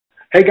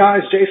Hey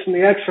guys, Jason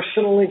the X for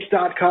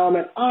Cinelinks.com,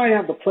 and I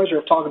have the pleasure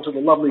of talking to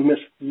the lovely Miss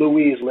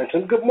Louise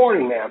Linton. Good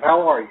morning, ma'am.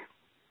 How are you?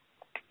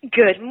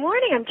 Good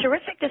morning. I'm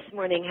terrific this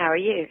morning. How are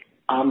you?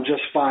 I'm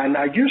just fine.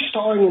 Now, you're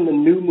starring in the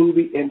new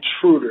movie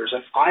Intruders,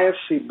 an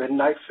IFC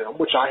midnight film,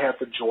 which I had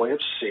the joy of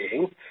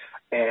seeing,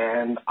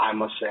 and I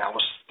must say I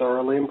was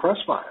thoroughly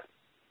impressed by it.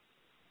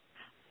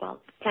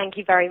 Well, thank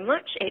you very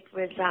much. It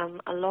was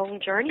a long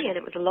journey, and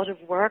it was a lot of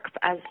work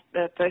as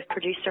both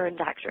producer and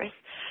actress.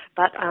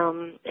 But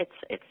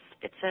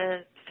it's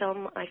a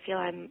film I feel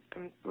I'm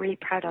really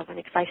proud of and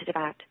excited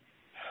about.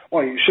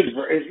 Well, you should.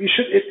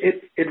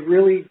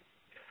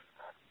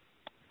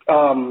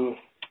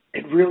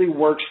 It really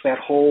works that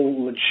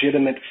whole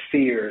legitimate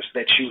fears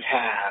that you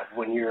have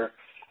when you're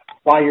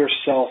by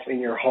yourself in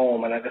your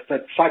home, and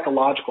that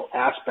psychological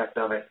aspect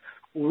of it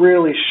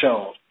really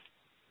shown.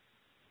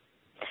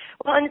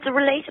 Well, and it's a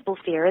relatable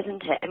fear,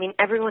 isn't it? I mean,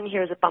 everyone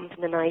hears a bump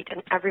in the night,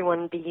 and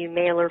everyone, be you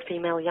male or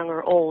female, young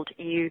or old,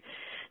 you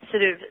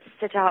sort of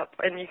sit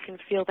up and you can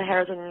feel the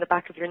hairs on the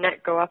back of your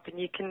neck go up, and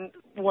you can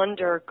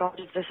wonder, God,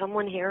 is there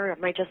someone here, or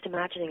am I just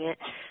imagining it?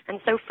 And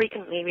so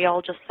frequently we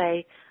all just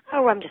say,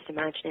 oh, I'm just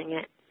imagining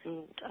it.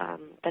 And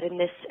but in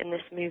this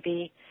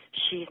movie,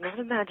 she's not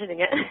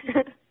imagining it.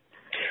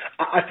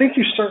 I think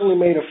you certainly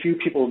made a few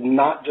people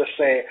not just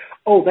say,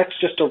 oh, that's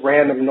just a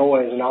random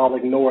noise and I'll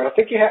ignore it. I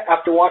think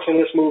after watching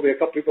this movie, a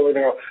couple people are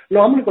going to go,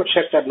 no, I'm going to go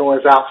check that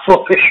noise out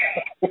fully.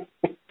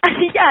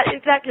 Yeah,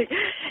 exactly.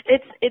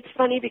 It's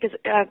funny because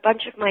a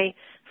bunch of my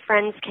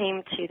friends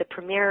came to the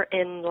premiere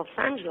in Los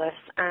Angeles,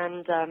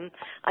 and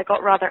I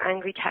got rather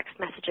angry text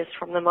messages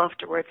from them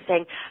afterwards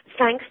saying,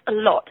 thanks a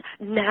lot.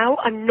 Now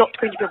I'm not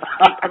going to be able to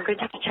sleep. I'm going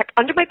to have to check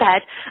under my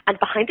bed and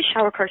behind the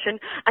shower curtain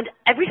and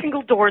every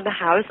single door in the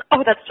house.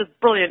 Oh, that's just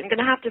brilliant. I'm going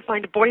to have to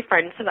find a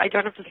boyfriend so that I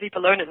don't have to sleep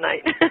alone at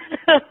night.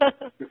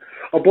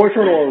 A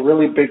boyfriend or a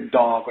really big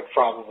dog would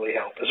probably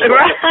help as well.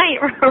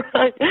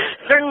 Right.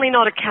 Certainly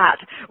not a cat.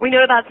 We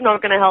know that's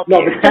not going to help No,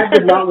 you. the cat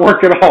did not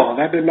work at all.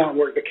 That did not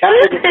work. The cat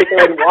would just sit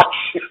there and watch.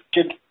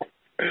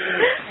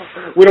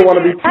 We don't want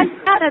to be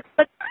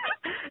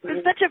It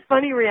was such a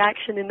funny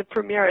reaction in the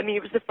premiere. I mean,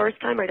 it was the first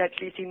time I'd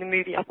actually seen the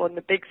movie up on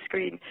the big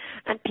screen,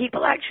 and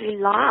people actually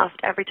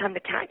laughed every time the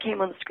cat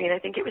came on the screen. I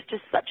think it was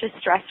just such a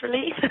stress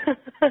relief,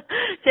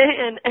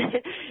 and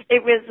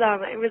it was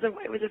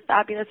a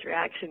fabulous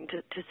reaction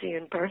to see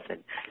in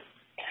person.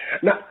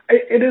 Now,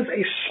 it is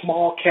a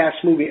small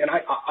cast movie, and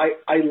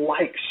I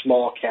like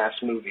small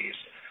cast movies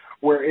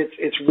where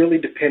it's really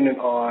dependent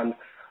on.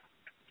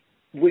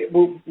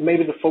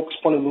 Maybe the focus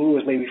point of the movie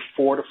was maybe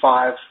 4 to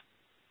 5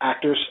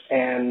 actors,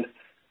 and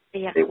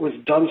It was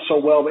done so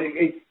well.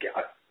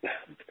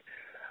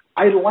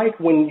 I like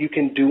when you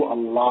can do a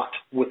lot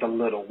with a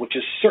little, which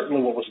is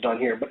certainly what was done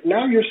here. But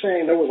now you're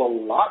saying there was a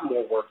lot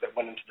more work that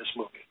went into this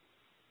movie.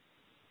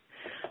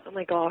 Oh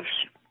my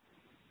gosh,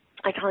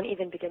 I can't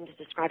even begin to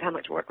describe how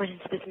much work went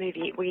into this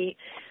movie. We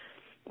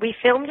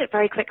filmed it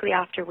very quickly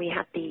after we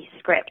had the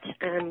script,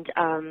 and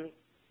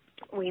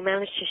we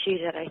managed to shoot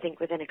it, I think,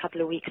 within a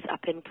couple of weeks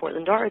up in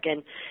Portland,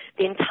 Oregon.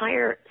 The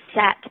entire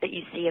set that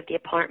you see of the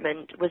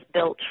apartment was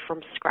built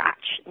from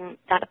scratch.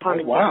 That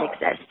apartment didn't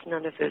exist.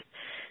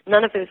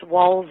 None of those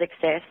walls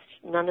exist.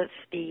 None of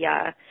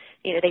the,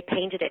 they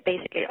painted it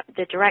basically.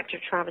 The director,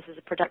 Travis, is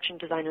a production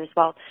designer as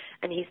well,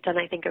 and he's done,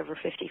 I think, over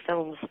 50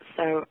 films.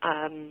 So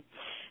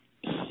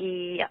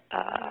he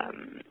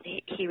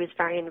was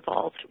very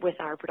involved with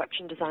our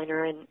production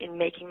designer in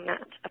making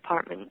that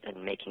apartment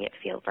and making it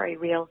feel very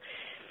real.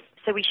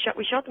 So we shot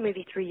the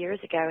movie 3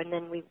 years ago, and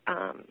then we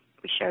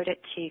showed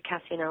it to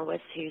Cassian Elwes,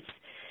 who's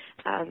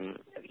a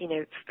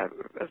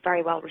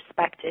very well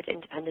respected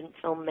independent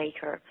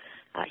filmmaker.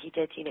 He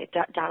did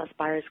Dallas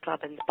Buyers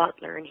Club and The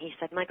Butler, and he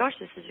said, "My gosh,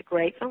 this is a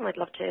great film. I'd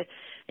love to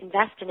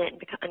invest in it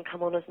and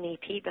come on as an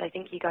EP, but I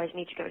think you guys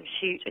need to go and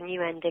shoot a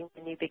new ending,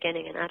 a new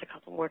beginning, and add a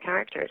couple more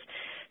characters."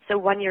 So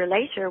 1 year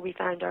later, we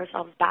found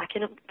ourselves back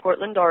in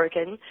Portland,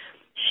 Oregon,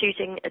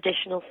 shooting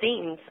additional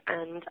scenes,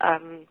 and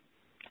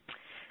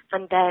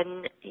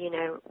then,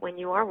 when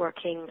you are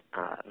working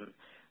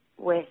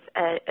with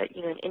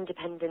an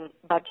independent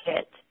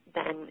budget,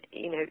 then,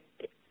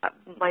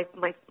 my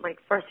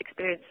first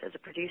experience as a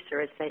producer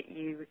is that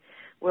you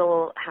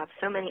will have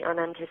so many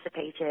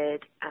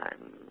unanticipated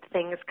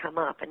things come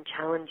up and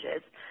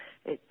challenges.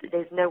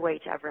 There's no way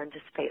to ever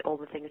anticipate all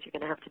the things you're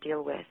going to have to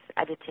deal with,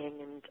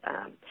 editing and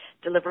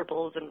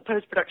deliverables and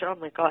post-production. Oh,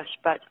 my gosh.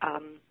 But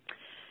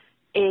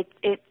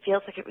it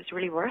feels like it was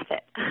really worth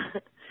it.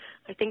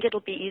 I think it'll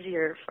be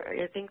easier.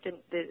 I think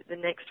the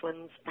next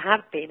ones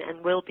have been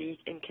and will be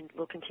and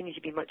will continue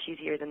to be much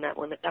easier than that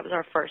one. That was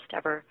our first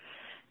ever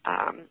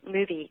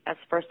movie as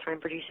first-time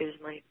producers,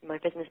 my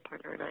business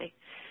partner and I.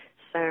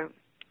 So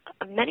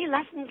many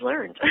lessons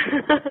learned.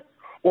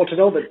 Well, to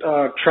know that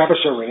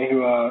Travis Irving,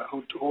 who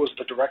was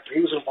the director,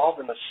 he was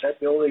involved in the set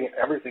building and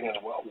everything as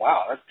well.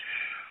 Wow, that's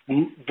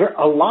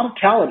a lot of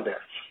talent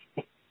there.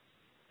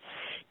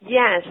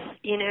 Yes,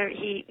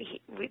 he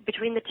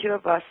between the two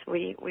of us,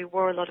 we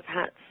wore a lot of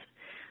hats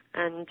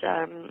and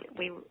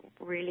we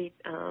really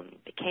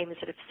became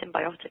sort of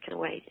symbiotic in a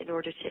way. In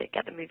order to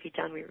get the movie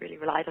done, we really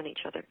relied on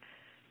each other.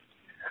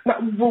 Now,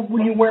 well,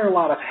 when you wear a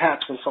lot of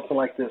hats with something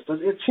like this,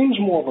 it seems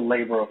more of a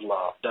labor of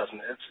love, doesn't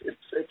it?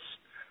 It's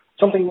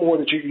something more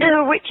that you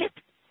which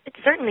it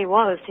certainly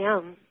was,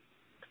 yeah.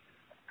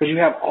 Because you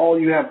have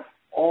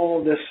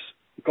all this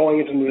going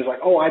into the movie, like,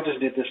 oh, I just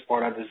did this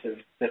part, I just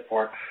did this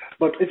part.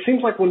 But it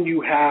seems like when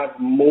you have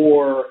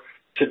more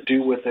to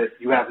do with it,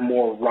 you have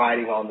more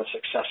riding on the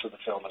success of the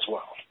film as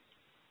well.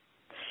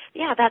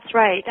 Yeah, that's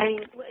right. I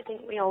mean, I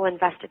think we all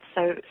invested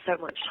so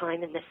much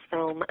time in this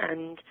film,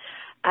 and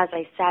as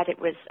I said, it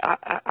was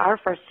our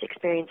first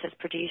experience as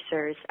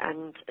producers,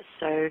 and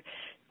so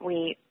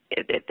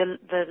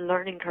the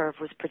learning curve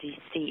was pretty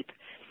steep.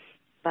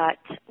 But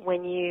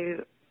when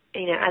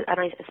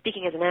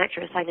speaking as an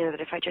actress, I know that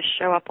if I just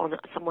show up on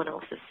someone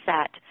else's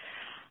set,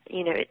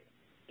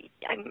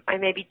 I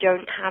maybe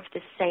don't have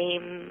the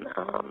same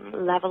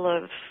level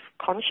of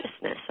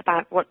consciousness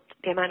about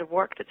the amount of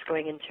work that's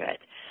going into it.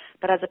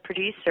 But as a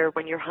producer,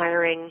 when you're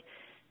hiring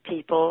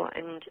people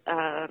and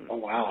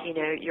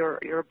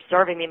you're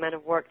observing the amount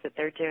of work that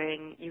they're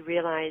doing, you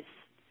realize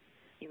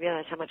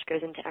how much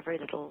goes into every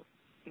little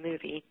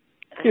movie.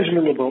 Gives you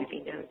a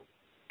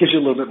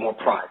little bit more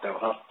pride, though,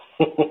 huh?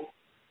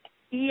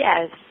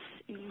 Yes.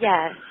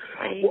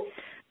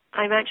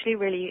 I'm actually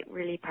really,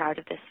 really proud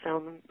of this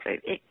film.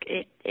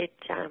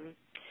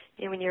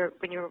 When you're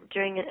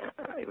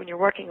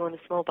working on a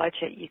small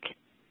budget, you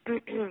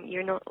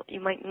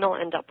might not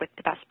end up with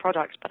the best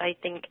product, but I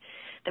think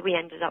that we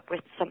ended up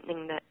with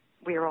something that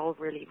we're all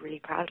really, really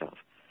proud of.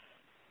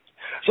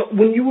 So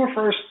when you were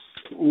first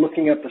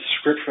looking at the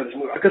script for this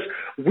movie, because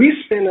we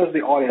spend as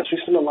the audience, we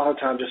spend a lot of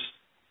time just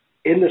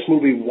in this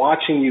movie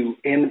watching you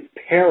in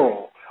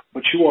peril,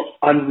 but you are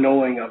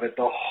unknowing of it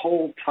the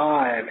whole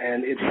time,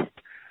 and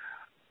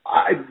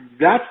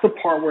that's the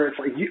part where it's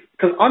like,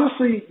 because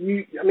honestly,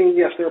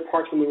 yes, there are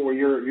parts of the movie where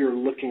you're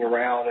looking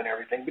around and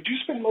everything, but you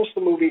spend most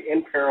of the movie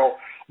in peril,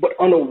 but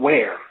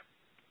unaware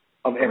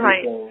of everything.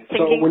 Right.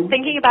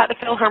 Thinking about the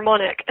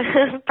Philharmonic,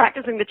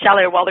 practicing the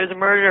cello while there's a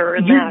murderer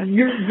in that.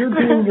 You're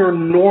doing your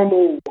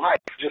normal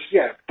life, just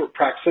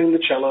practicing the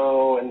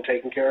cello and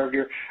taking care of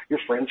your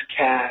friend's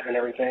cat and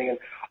everything. And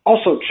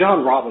also,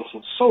 John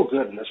Robinson's so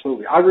good in this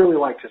movie. I really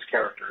liked his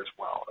character as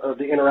well.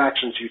 The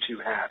interactions you two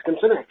had,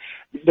 considering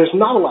there's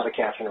not a lot of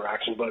cast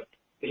interaction, but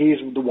he's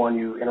the one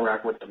you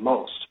interact with the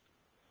most.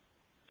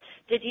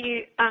 Did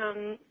you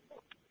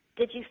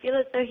feel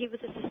as though he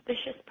was a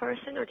suspicious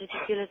person, or did you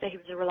feel as though he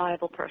was a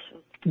reliable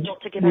person?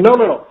 Not to give any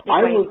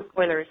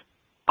spoilers.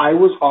 I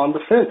was on the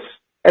fence,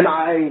 and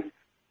I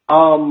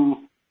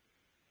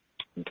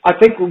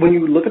think when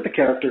you look at the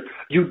character,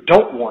 you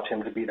don't want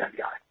him to be that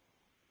guy.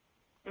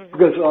 Mm-hmm.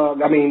 Because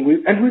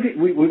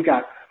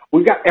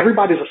we've got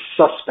everybody's a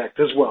suspect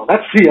as well.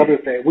 That's the other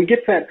thing. We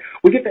get that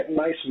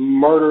nice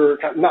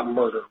not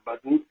murder,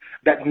 but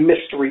that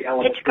mystery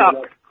element.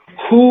 Hitchcock.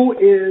 Who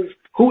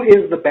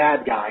is the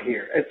bad guy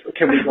here?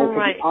 Can we go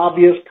for the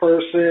obvious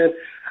person?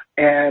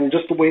 And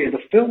just the way the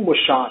film was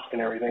shot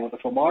and everything with the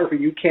filmography,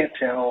 you can't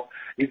tell.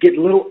 You get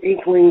little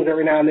inklings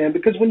every now and then,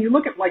 because when you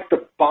look at like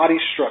the body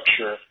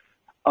structure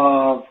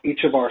of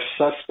each of our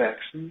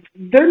suspects,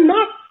 they're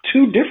not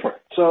too different.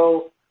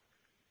 So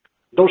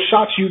those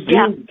shots you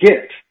do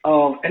get,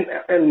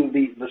 and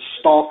the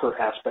stalker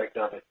aspect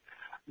of it,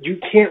 you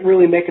can't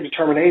really make a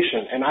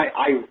determination. And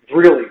I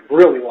really,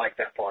 really like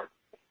that part.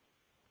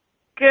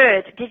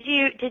 Good.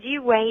 Did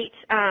you wait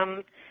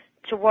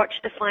to watch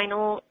the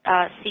final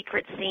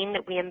secret scene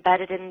that we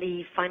embedded in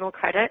the final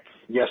credits?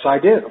 Yes, I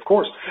did, of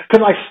course.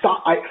 Because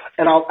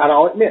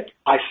I'll admit,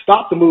 I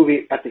stopped the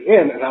movie at the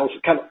end, and I was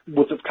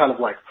kind of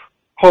like,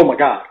 oh my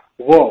God,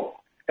 whoa!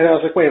 And I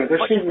was like, wait a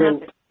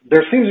minute,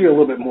 there seems to be a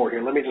little bit more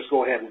here. Let me just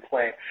go ahead and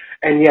play.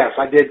 And yes,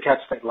 I did catch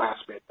that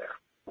last bit there.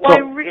 Well, I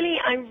really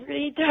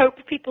hope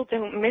people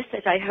don't miss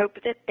it. I hope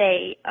that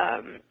they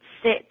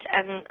sit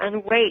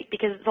and wait,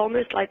 because it's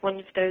almost like one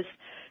of those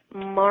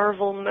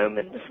Marvel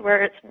moments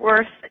where it's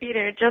worth,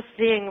 just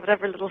seeing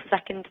whatever little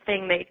second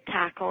thing they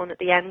tack on at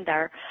the end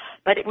there.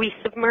 But we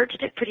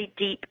submerged it pretty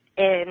deep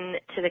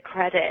into the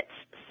credits.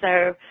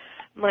 So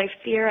my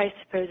fear, I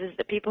suppose, is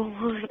that people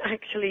won't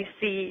actually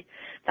see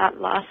that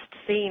last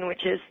scene,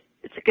 which is,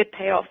 it's a good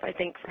payoff, I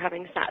think, for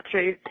having sat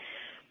through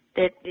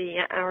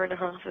the hour and a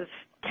half of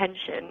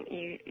tension.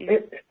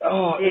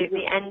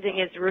 The ending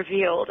is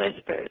revealed, I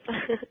suppose.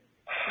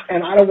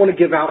 And I don't want to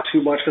give out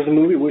too much, because the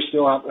movie was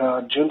still out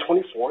June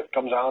 24th,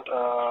 comes out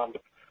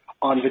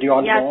on video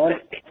on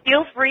demand. Yes,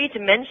 feel free to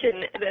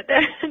mention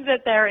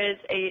that there is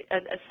a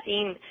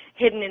scene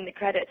hidden in the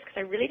credits, because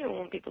I really don't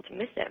want people to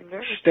miss it. I'm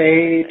nervous.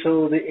 Stay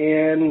till the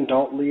end.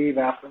 Don't leave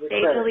after the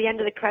credits. Stay till the end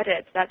of the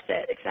credits. That's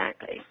it,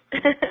 exactly.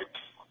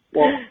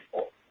 Well,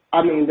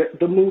 I mean,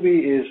 the movie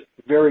is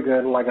very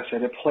good. Like I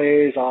said, it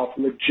plays off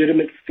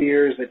legitimate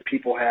fears that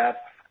people have.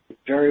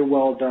 Very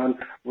well done.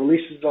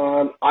 Releases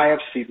on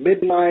IFC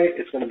midnight.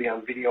 It's going to be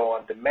on video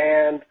on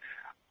demand.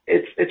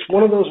 it's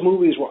one of those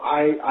movies where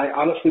I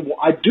honestly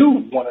I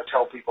do want to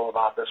tell people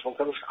about this one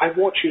because I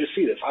want you to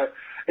see this.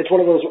 It's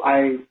one of those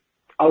I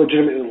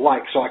legitimately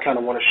like, so I kind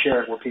of want to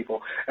share it with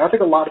people, and I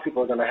think a lot of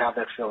people are going to have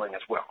that feeling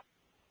as well.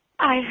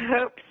 I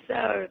hope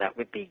so. That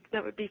would be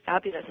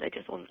fabulous. I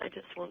just want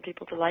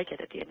people to like it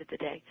at the end of the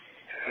day.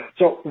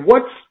 So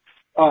what's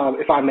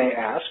if I may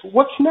ask,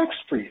 what's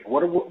next for you?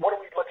 What are we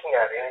looking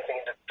at? Anything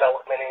in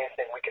development?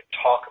 Anything we could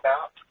talk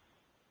about?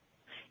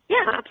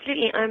 Yeah,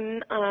 absolutely.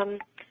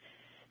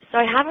 So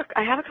I have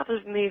a couple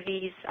of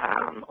movies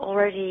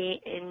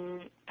already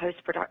in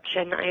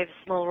post-production. I have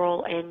a small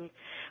role in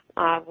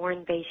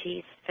Warren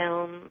Beatty's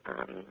film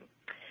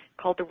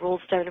called The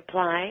Rules Don't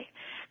Apply,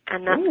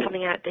 and that's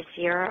coming out this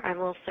year. I'm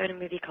also in a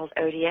movie called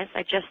Odious.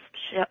 I just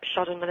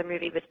shot another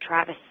movie with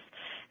Travis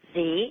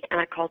Z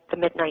called The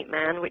Midnight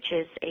Man, which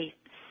is a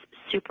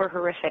super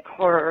horrific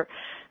horror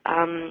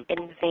in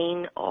the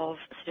vein of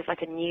sort of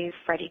like a new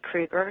Freddy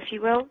Krueger, if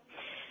you will.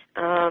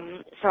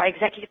 So I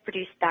executive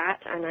produced that,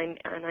 and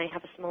I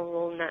have a small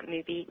role in that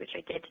movie, which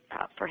I did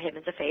for him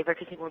as a favor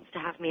because he wants to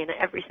have me in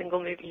every single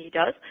movie he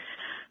does.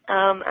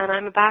 And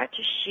I'm about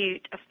to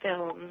shoot a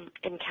film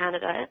in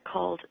Canada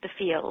called The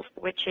Field,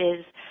 which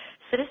is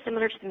sort of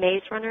similar to The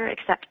Maze Runner,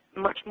 except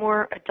much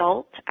more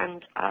adult,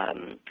 and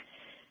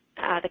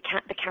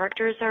the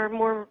characters are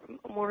more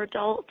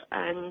adult,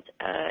 and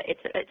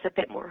it's a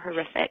bit more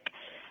horrific.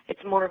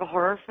 It's more of a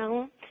horror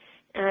film,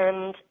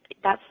 and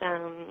that's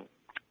a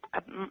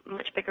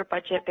much bigger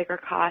budget, bigger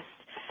cost.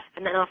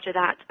 And then after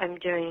that, I'm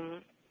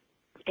doing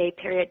a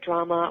period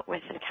drama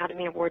with an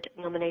Academy Award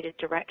nominated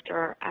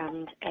director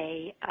and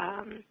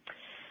an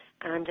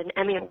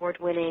Emmy Award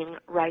winning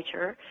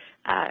writer,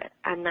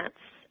 and that's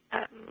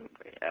a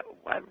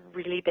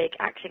really big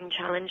acting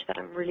challenge that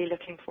I'm really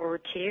looking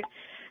forward to.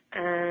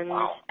 And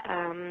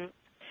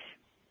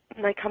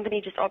my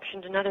company just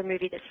optioned another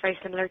movie that's very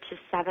similar to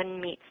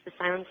Seven meets The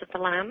Silence of the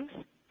Lambs.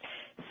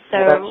 So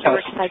that we're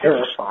excited.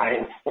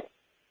 Terrifying.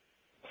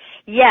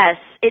 Yes,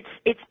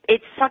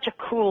 it's such a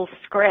cool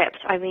script.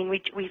 I mean,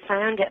 we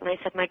found it, and I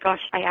said, my gosh,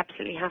 I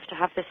absolutely have to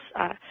have this.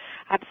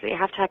 Absolutely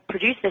have to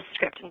produce this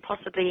script and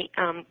possibly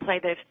play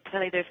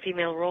the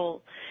female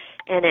role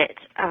in it.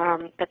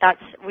 But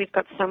we've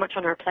got so much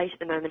on our plate at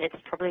the moment. It's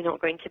probably not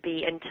going to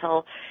be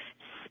until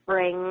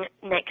spring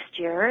next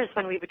year is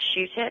when we would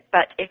shoot it.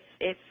 But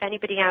if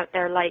anybody out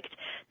there liked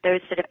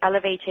those sort of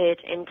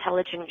elevated,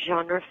 intelligent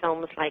genre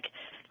films like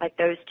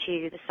those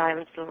two, The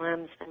Silence of the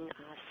Lambs and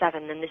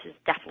Seven, then this is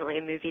definitely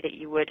a movie that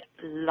you would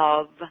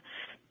love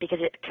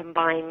because it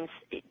combines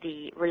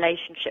the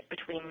relationship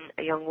between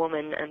a young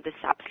woman and this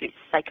absolute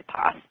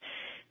psychopath,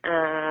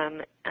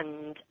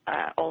 and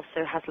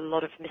also has a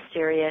lot of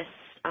mysterious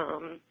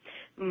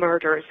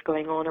murders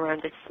going on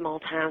around this small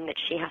town that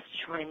she has to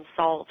try and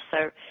solve.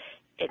 So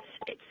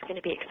it's going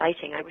to be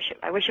exciting. I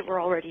wish it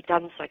were already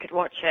done so I could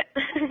watch it.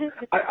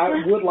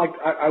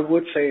 I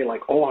would say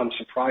oh, I'm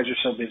surprised you're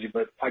so busy,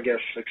 but I guess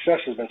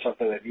success has been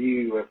something that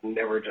you have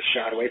never just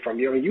shied away from.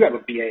 I mean, you have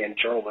a BA in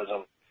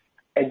journalism,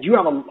 and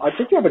I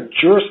think you have a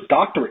Juris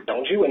Doctorate,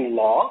 don't you, in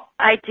law?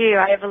 I do.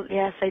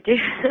 Yes, I do.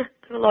 I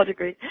have a law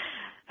degree.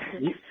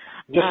 You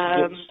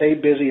just stay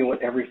busy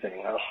with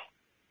everything.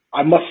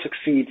 I must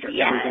succeed for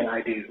everything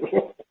I do.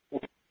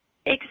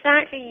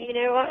 Exactly. You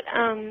know what?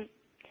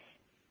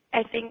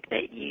 I think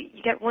that you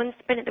get one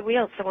spin at the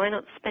wheel, so why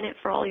not spin it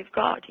for all you've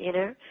got, you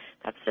know?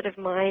 That's sort of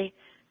my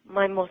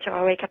motto.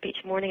 I wake up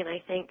each morning and I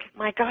think,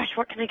 my gosh,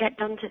 what can I get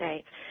done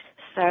today?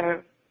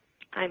 So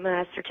I'm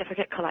a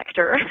certificate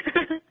collector.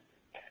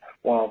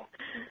 Well,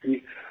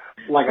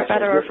 like I said,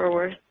 better or for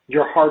worse.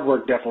 Your hard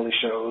work definitely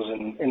shows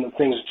in the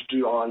things that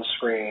you do on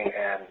screen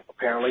and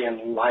apparently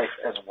in life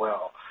as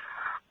well.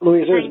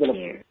 Louise, it's been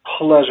a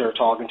pleasure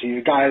talking to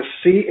you. Guys,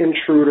 see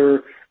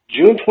Intruder,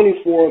 June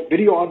 24th,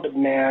 video on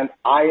demand,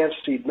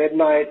 IFC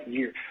midnight.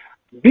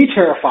 Be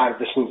terrified of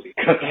this movie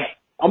because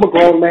I'm a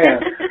grown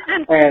man.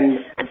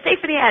 And stay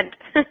for the end.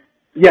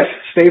 Yes,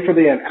 stay for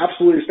the end.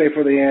 Absolutely stay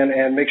for the end,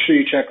 and make sure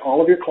you check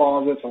all of your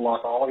closets and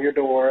lock all of your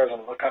doors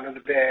and look under the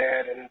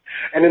bed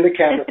and in the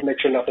cabinet to make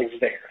sure nothing's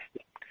there.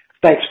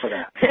 Thanks for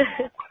that.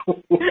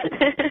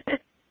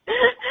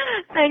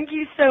 Thank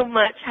you so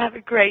much. Have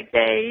a great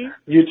day.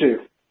 You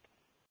too.